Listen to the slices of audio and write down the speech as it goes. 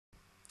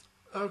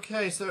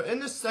Okay, so in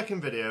this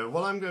second video,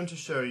 what I'm going to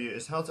show you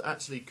is how to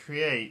actually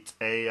create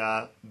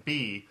a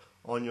bee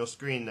on your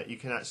screen that you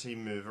can actually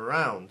move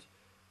around.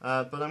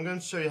 But I'm going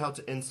to show you how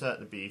to insert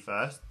the bee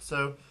first.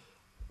 So,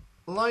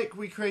 like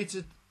we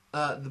created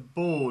the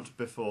board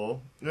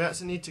before, we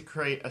actually need to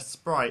create a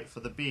sprite for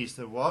the bee.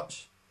 So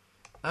watch,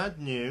 add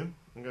new,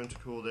 I'm going to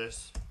call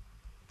this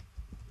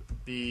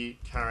bee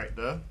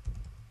character.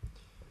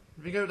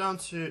 If you go down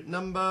to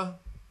number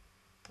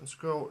and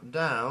scroll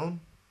down,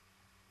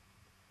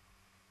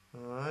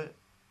 alright,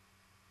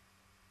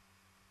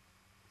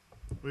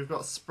 we've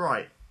got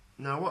sprite.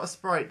 Now what a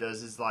sprite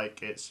does is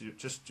like it's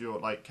just your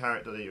like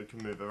character that you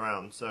can move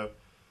around. So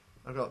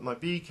I've got my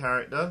bee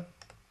character,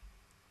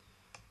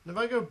 and if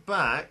I go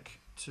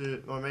back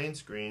to my main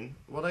screen,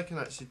 what I can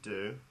actually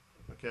do,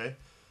 okay,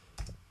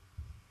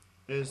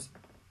 is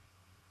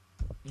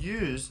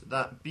use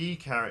that bee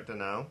character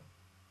now.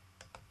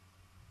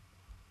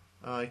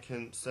 I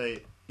can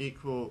say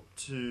equal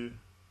to,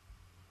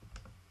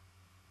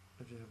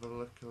 if you have a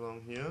look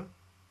along here,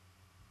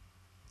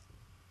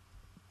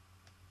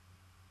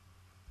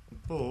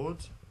 board,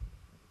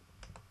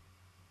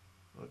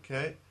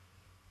 okay,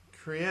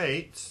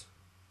 create,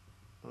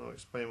 I'll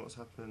explain what's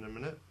happening in a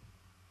minute,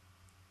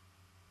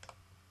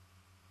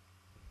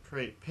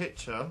 create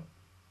picture,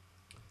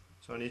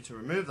 so I need to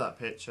remove that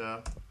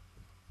picture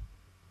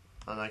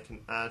and I can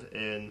add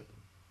in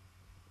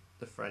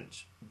the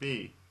French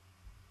bee.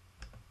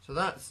 So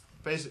that's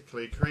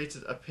basically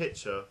created a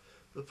picture.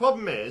 The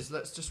problem is,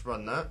 let's just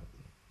run that,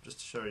 just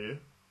to show you.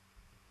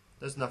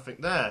 There's nothing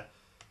there.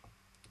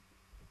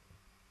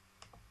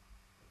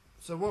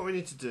 So what we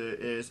need to do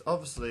is,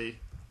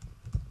 obviously,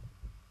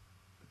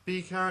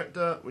 bee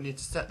character, we need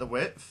to set the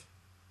width.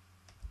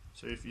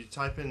 So if you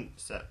type in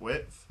set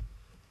width,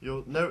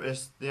 you'll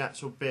notice the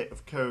actual bit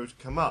of code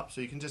come up.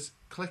 So you can just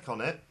click on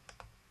it.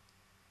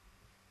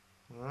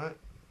 Alright.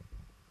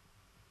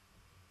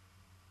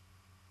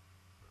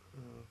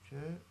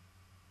 Okay.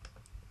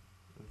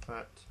 In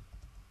fact,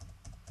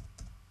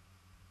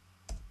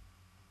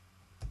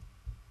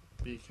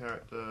 bee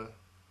character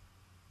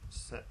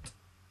set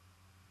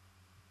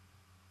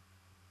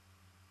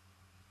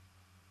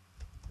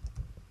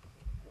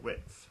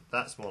width.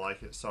 That's more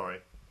like it, sorry.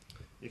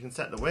 You can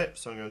set the width,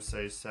 so I'm going to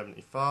say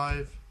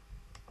 75.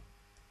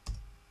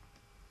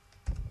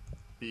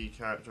 Bee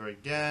character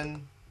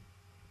again.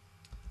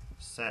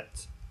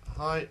 Set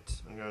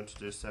height, I'm going to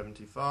do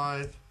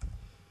 75.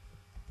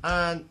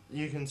 And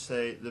you can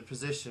say the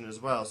position as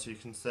well, so you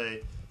can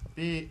say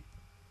bee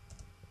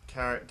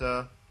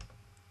character,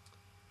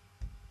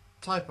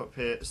 type up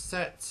here,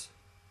 set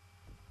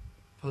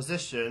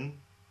position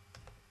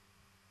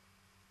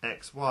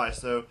XY.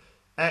 So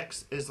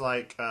X is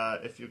like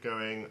if you're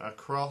going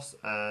across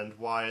and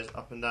Y is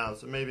up and down.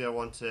 So maybe I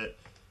want it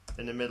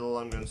in the middle.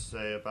 I'm going to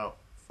say about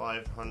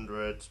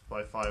 500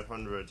 by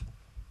 500.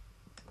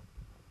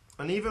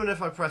 And even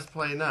if I press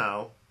play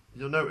now,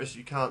 you'll notice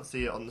you can't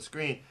see it on the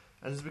screen.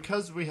 And it's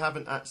because we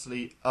haven't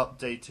actually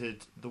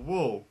updated the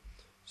wall.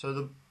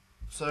 So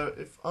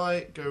if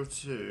I go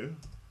to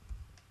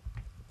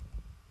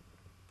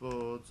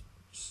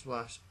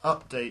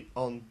board/update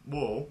on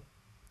wall,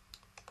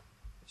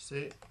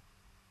 see,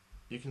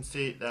 you can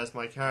see there's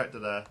my character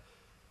there.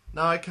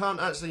 Now I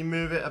can't actually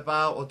move it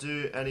about or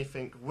do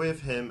anything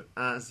with him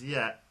as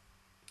yet,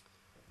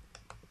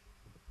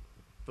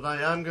 but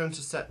I am going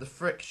to set the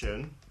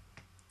friction.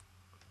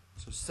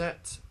 So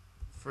set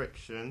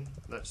friction,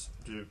 let's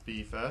do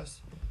bee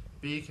first,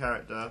 bee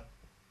character,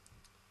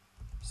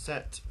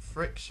 set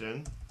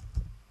friction,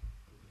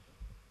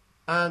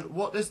 and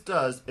what this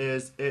does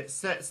is it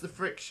sets the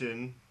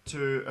friction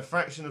to a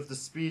fraction of the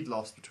speed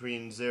loss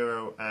between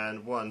 0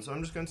 and 1. So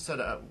I'm just going to set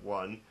it at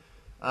 1,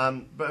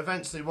 but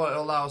eventually what it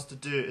will allow us to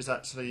do is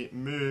actually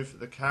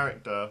move the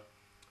character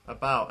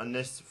about, and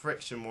this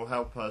friction will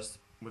help us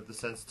with the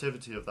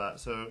sensitivity of that.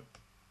 So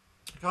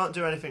I can't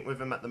do anything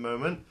with him at the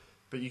moment,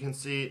 but you can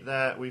see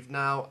there we've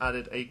now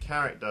added a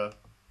character.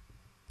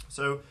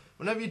 So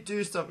whenever you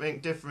do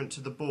something different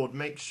to the board,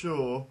 make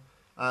sure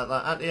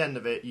that at the end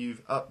of it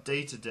you've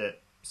updated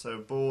it. So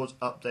board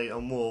update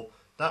on wall.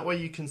 That way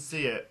you can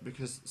see it,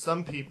 because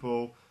some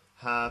people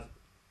have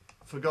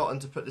forgotten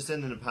to put this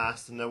in the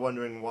past and they're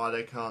wondering why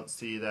they can't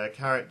see their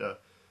character.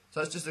 So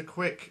that's just a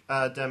quick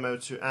demo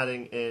to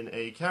adding in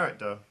a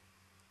character.